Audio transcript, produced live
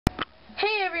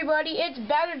everybody, it's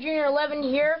Bowser Jr. 11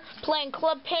 here, playing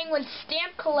Club Penguin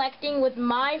stamp collecting with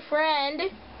my friend,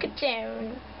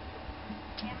 Katoon.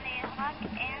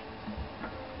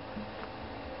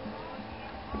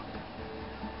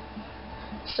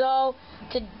 So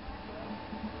today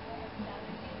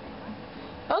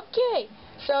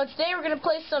we're going to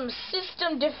play some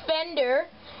System Defender,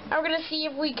 and we're going to see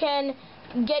if we can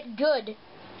get good.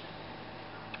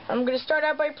 I'm going to start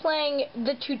out by playing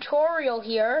the tutorial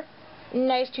here.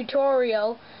 Nice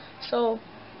tutorial. So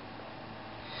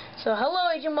hello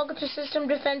agent, welcome to System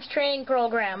Defense Training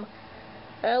Program.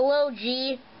 Hello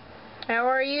G. How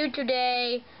are you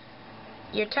today?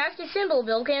 Your task is simple.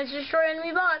 Build cannons to destroy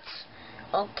enemy bots.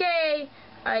 Okay.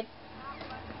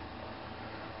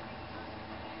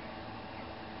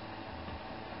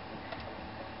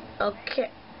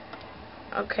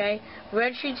 Okay.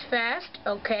 Red shoots fast.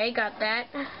 Okay, got that.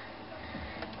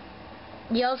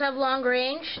 Yellows have long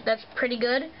range. That's pretty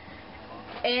good.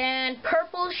 And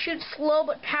purple shoots slow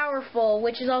but powerful,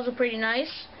 which is also pretty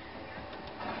nice.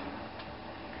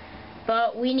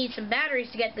 But we need some batteries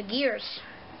to get the gears.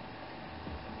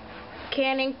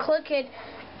 Cannon, click it,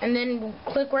 and then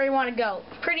click where you want to go.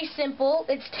 Pretty simple.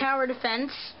 It's tower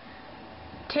defense.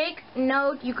 Take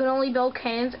note, you can only build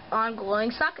cannons on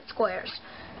glowing socket squares.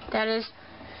 That is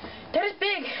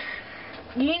big.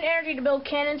 You need energy to build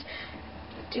cannons.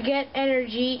 To get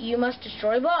energy, you must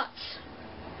destroy bots.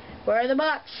 Where are the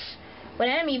bots? When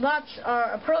enemy bots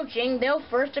are approaching, they'll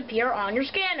first appear on your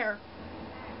scanner.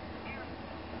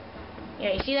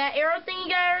 Yeah, you see that arrow thingy,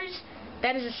 guys?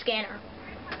 That is a scanner.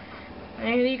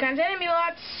 And here comes enemy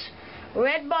bots.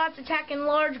 Red bots attack in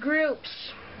large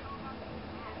groups.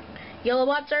 Yellow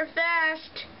bots are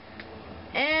fast.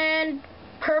 And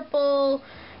purple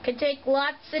can take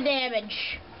lots of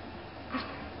damage.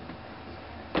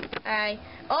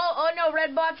 Oh no,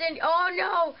 red bots in. Oh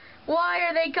no! Why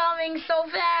are they coming so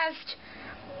fast?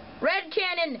 Red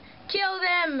cannon, kill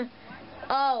them!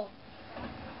 Oh.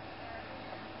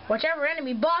 Whichever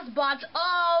enemy bots.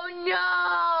 Oh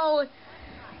no!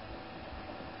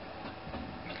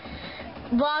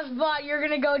 Boss bot, you're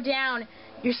gonna go down.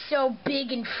 You're so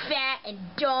big and fat and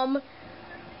dumb.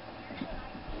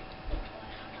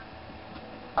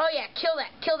 Oh yeah, kill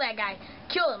that guy.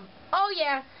 Kill him. Oh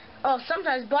yeah. Oh,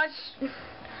 sometimes bots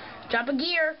drop a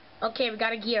gear. Okay, we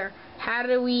got a gear. How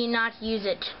do we not use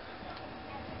it?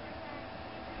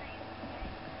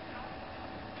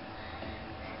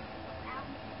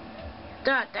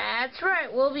 That's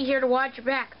right. We'll be here to watch your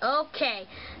back. Okay.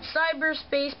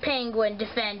 Cyberspace Penguin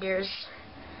Defenders.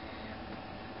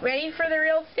 Ready for the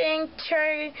real thing?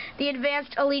 Try the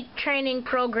advanced elite training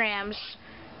programs.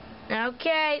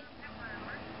 Okay.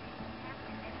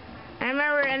 And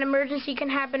remember, an emergency can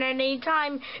happen at any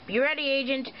time. Be ready,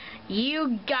 agent.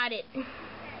 You got it.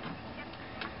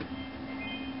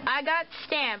 I got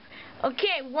stamp.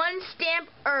 Okay, 1 stamp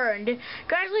earned.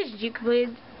 Congratulations, you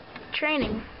completed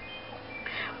training.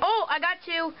 Oh, I got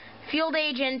 2. Field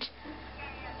agent.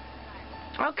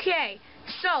 Okay,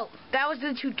 so that was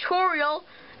the tutorial.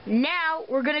 Now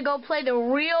we're gonna go play the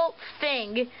real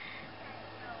thing.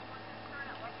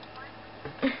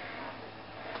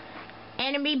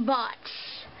 Enemy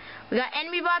bots. We got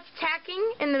enemy bots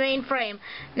attacking in the main frame.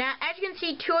 Now, as you can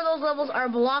see, 2 of those levels are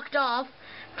blocked off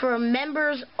for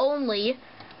members only,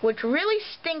 which really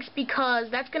stinks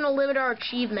because that's going to limit our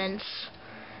achievements.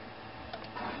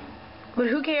 But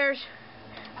who cares?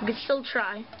 We can still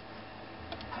try.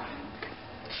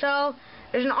 So,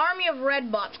 there's an army of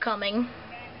red bots coming.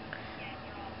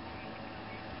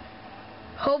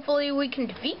 Hopefully we can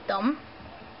defeat them.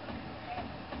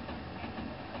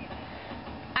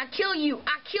 I kill you,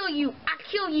 I kill you, I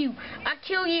kill you, I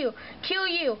kill you, kill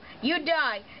you, you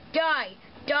die, die,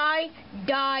 die,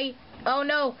 die. Oh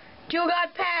no, 2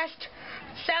 got past.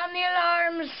 Sound the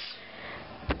alarms.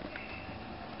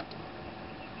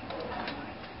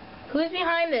 Who's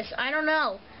behind this? I don't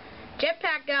know.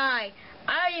 Jetpack guy.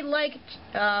 I like,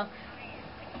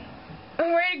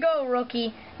 way to go,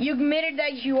 rookie. You admitted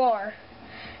that you are.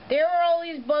 There were all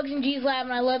these bugs in G's lab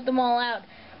and I let them all out.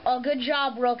 Oh, good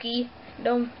job, rookie.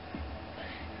 No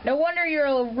wonder you're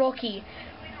a rookie.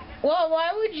 Well,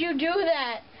 why would you do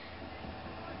that?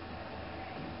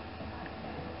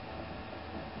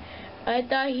 I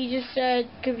thought he just said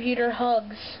computer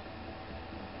hugs.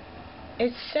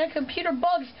 It said computer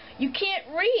bugs. You can't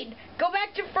read. Go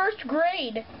back to 1st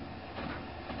grade.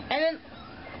 And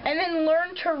then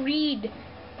learn to read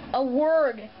a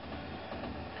word.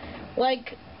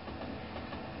 Like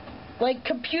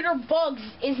computer bugs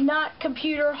is not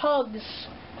computer hugs.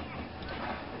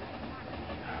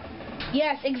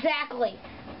 Yes, exactly.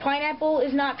 Pineapple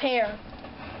is not pear.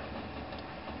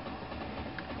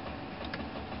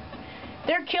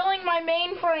 They're killing my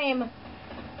mainframe.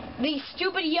 These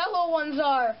stupid yellow ones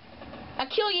are. I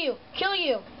kill you, kill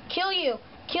you, kill you,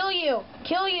 kill you,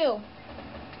 kill you.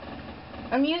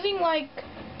 I'm using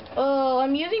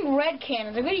I'm using red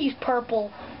cannons. I'm gonna use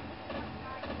purple.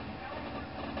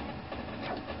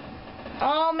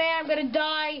 Oh man, I'm gonna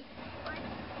die.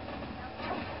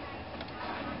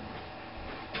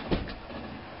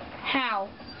 How?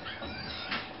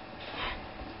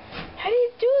 How do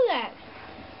you do that?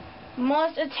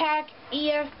 Must attack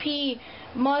EFP.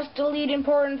 Must delete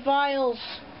important files.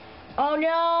 Oh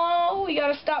no! We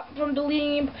gotta stop from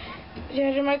deleting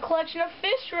my collection of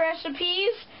fish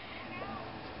recipes.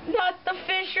 Not the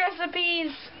fish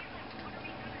recipes.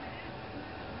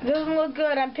 Doesn't look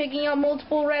good. I'm picking up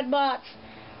multiple red bots.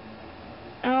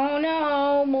 Oh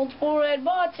no! Multiple red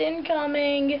bots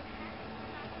incoming.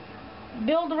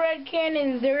 Build red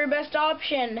cannons. They're your best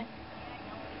option.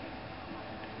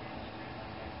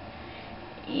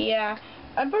 Yeah,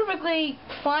 I'm perfectly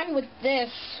fine with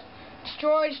this.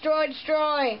 Destroy, destroy,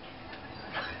 destroy.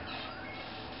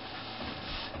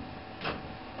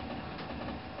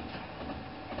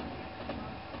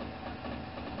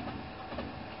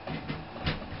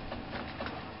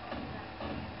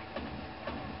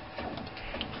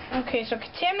 Okay, so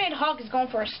Contaminated Hawk is going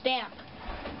for a stamp,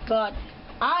 but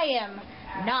I am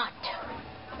not.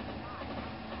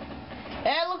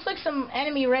 It looks like some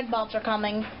enemy red bots are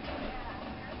coming.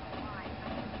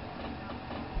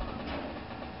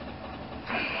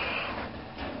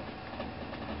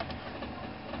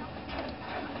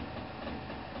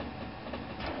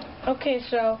 Okay,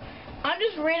 so I'm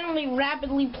just randomly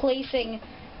rapidly placing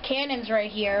cannons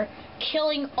right here,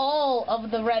 killing all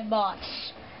of the red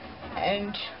bots.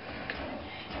 And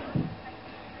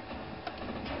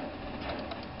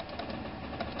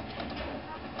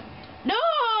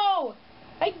no!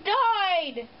 I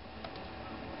died!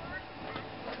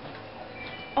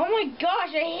 Oh my gosh,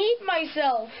 I hate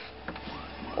myself.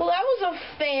 Well, that was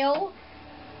a fail.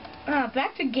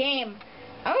 Back to game.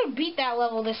 I'm gonna beat that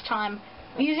level this time.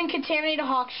 I'm using Contaminated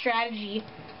Hawk strategy.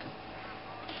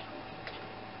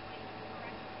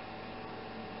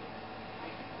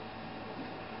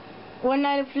 One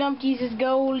night of Flumpties is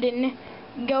golden.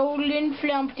 Golden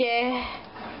Flumpty.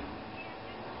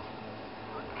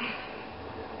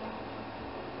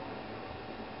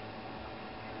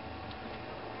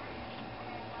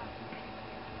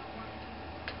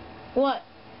 What?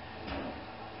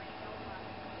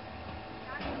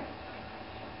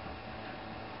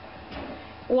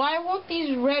 Why won't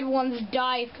these red ones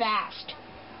die fast?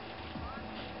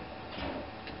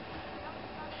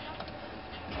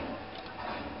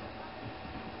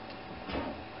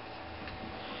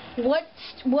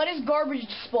 What is garbage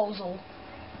disposal?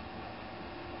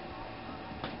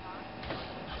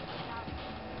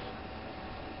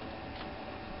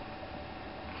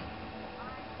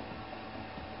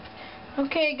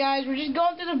 Okay guys, we're just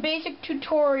going through the basic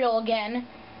tutorial again,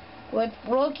 with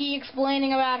Rookie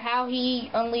explaining about how he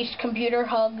unleashed computer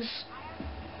hugs.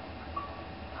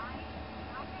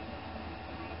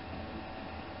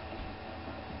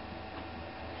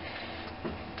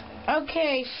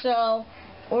 Okay, so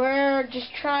we're just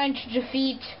trying to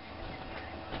defeat...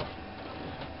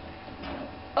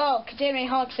 Oh, Contaminated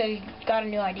Hawk said he got a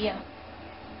new idea.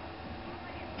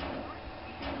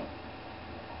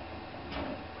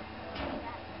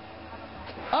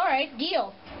 Alright,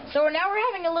 deal. So now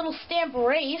we're having a little stamp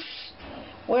race,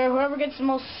 where whoever gets the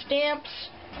most stamps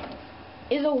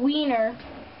is a wiener.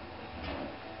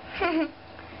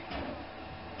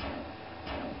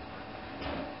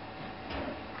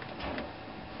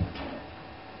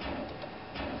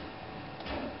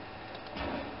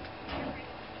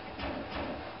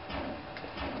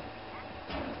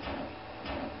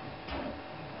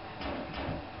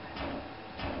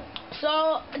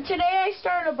 So today I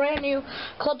started a brand new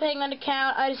Club Penguin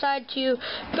account. I decided to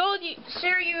go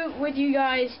share with you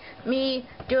guys me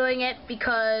doing it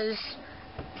because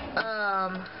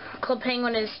Club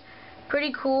Penguin is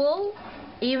pretty cool,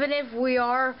 even if we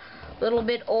are a little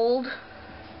bit older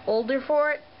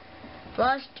for it.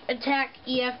 Must attack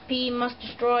EFP, must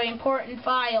destroy important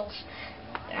files.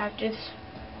 After this.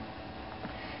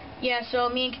 Yeah, so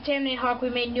me and Contaminated Hawk,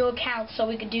 we made new accounts so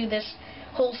we could do this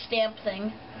whole stamp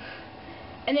thing.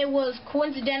 And it was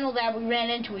coincidental that we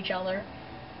ran into each other.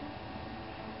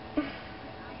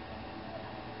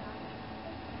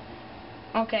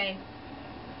 Okay.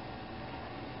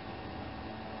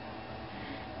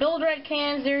 Build red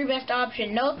cannons, they're your best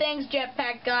option. No thanks,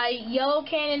 jetpack guy. Yellow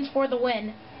cannons for the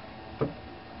win.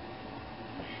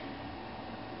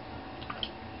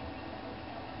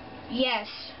 Yes.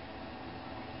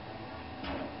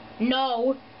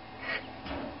 No.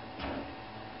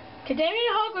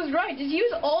 Contaminated Hawk was right. Just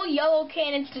use all yellow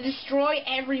cannons to destroy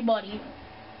everybody.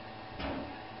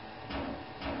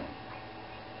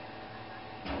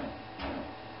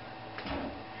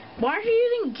 Why aren't you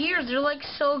using gears? They're like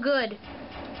so good.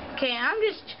 Okay, I'm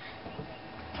just...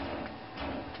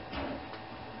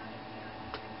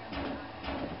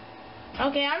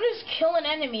 Okay, I'm just killing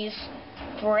enemies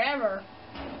forever.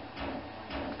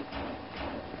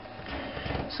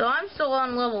 So I'm still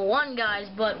on level 1, guys,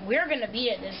 but we're gonna beat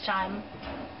it this time.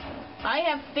 I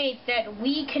have faith that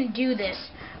we can do this.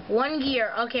 1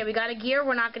 gear. Okay, we got a gear.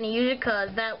 We're not gonna use it because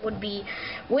that would be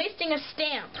wasting a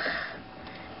stamp.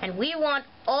 And we want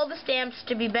all the stamps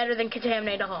to be better than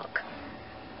Contaminated Hawk.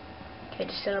 Okay,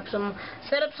 just set up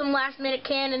some last-minute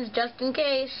cannons just in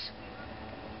case.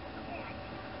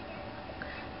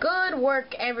 Good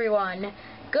work, everyone.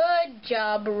 Good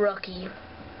job, rookie.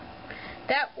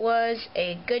 That was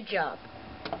a good job.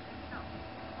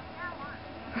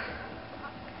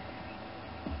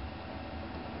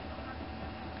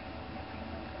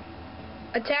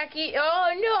 Attacky.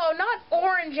 Oh no, not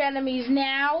orange enemies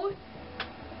now.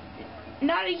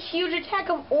 Not a huge attack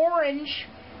of orange.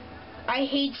 I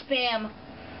hate spam.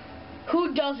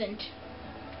 Who doesn't?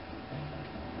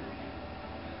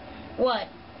 What?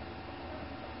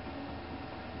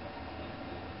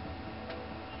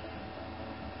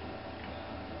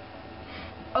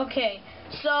 Okay,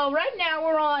 so right now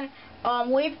we're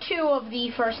on wave 2 of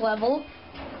the first level.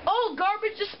 Oh,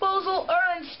 garbage disposal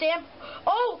earned stamp.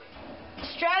 Oh,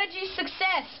 strategy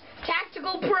success.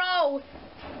 Tactical pro.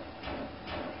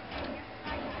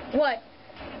 What?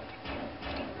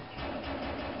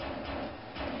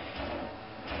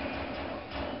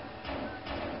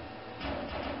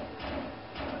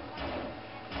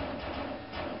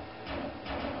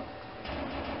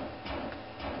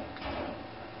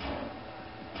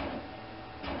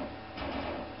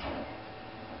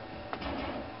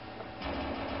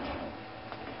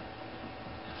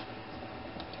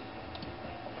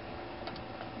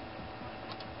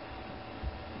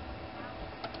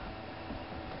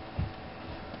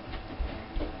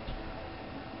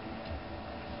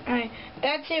 Alright,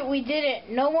 that's it, we did it.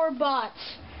 No more bots.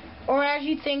 Or as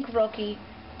you think, rookie.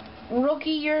 Rookie,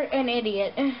 you're an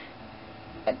idiot.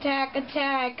 Attack,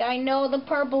 attack. I know the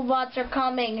purple bots are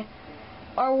coming.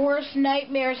 Our worst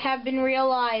nightmares have been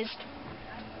realized.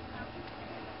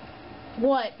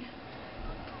 What?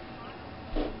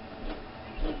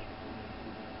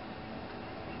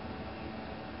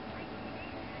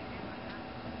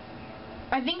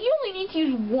 I think you only need to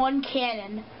use 1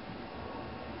 cannon.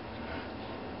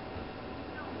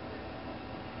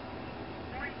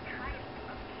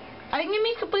 I think it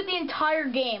means complete the entire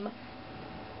game.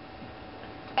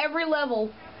 Every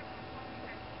level.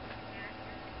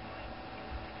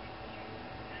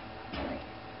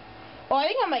 Oh, I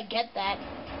think I might get that.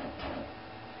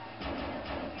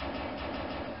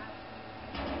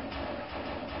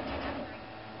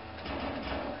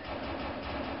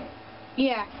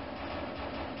 Yeah.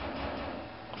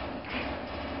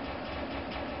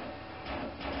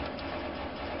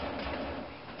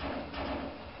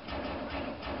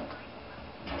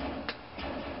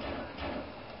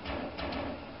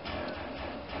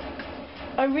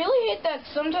 I really hate that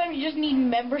sometimes you just need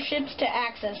memberships to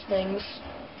access things.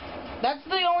 That's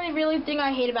the only really thing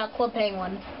I hate about Club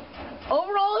Penguin.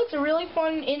 Overall, it's a really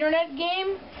fun internet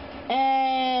game,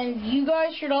 and you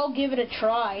guys should all give it a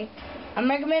try. I'm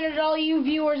recommending to all you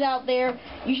viewers out there,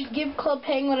 you should give Club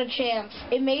Penguin a chance.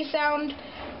 It may sound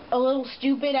a little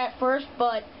stupid at first,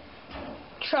 but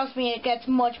trust me, it gets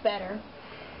much better.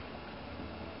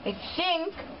 I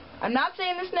think, I'm not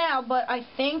saying this now, but I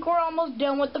think we're almost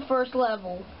done with the first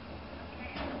level.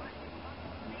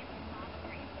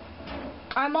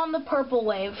 I'm on the purple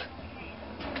wave.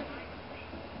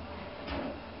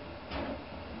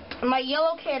 My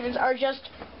yellow cannons are just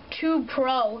too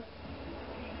pro.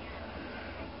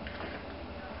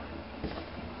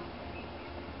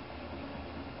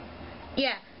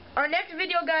 Yeah, our next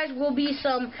video, guys, will be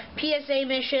some PSA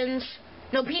missions.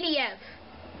 No, PDF.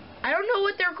 I don't know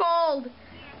what they're called.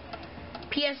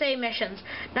 PSA missions.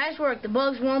 Nice work. The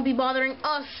bugs won't be bothering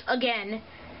us again.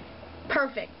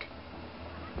 Perfect.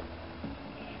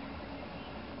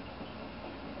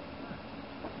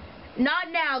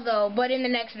 Not now, though, but in the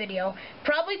next video.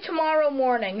 Probably tomorrow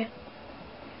morning.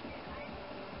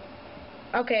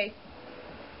 Okay.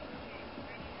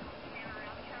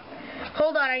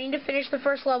 Hold on, I need to finish the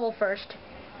first level first.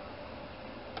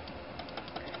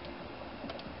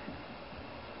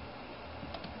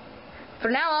 For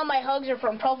now, all my hugs are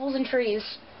from puffles and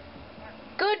trees.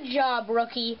 Good job,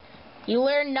 rookie. You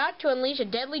learned not to unleash a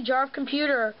deadly jar of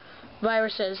computer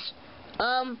viruses.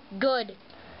 Good.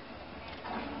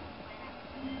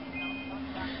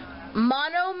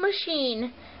 Mono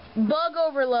machine. Bug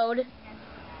overload.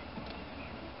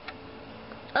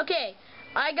 Okay,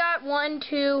 I got 1,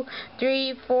 2,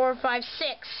 3, 4, 5,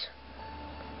 6.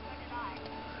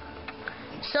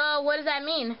 So, what does that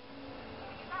mean?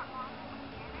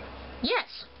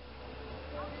 Yes.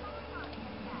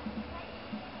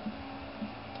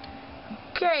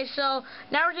 Okay, so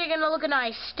now we're taking a look at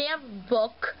my stamp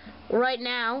book right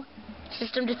now.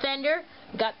 System Defender.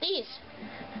 Got these.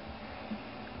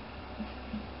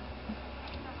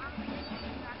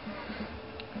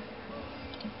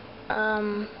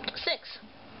 Six.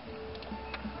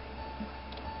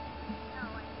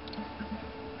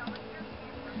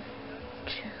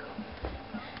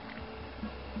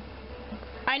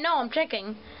 I know, I'm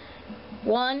checking.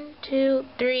 1, 2,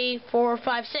 3, 4,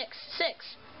 5, 6.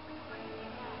 6.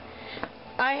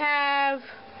 I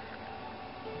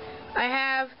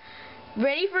have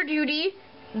ready for duty,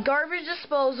 garbage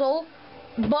disposal,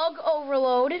 bug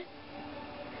overload,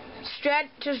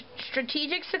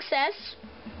 strategic success,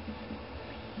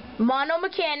 mono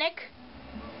mechanic,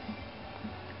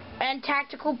 and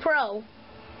tactical pro.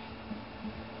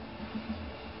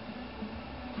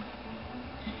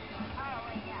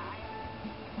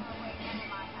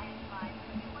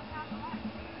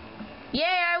 Yay,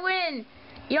 I win!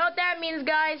 You know what that means,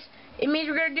 guys? It means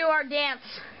we're gonna do our dance.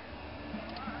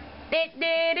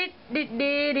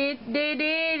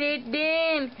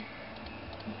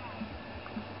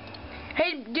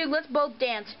 Hey, dude, let's both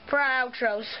dance for our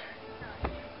outros.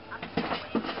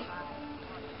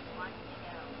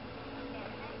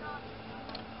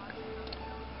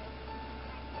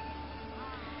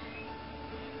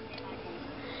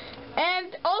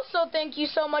 And also, thank you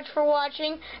so much for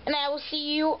watching, and I will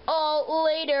see you all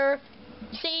later.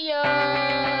 See ya!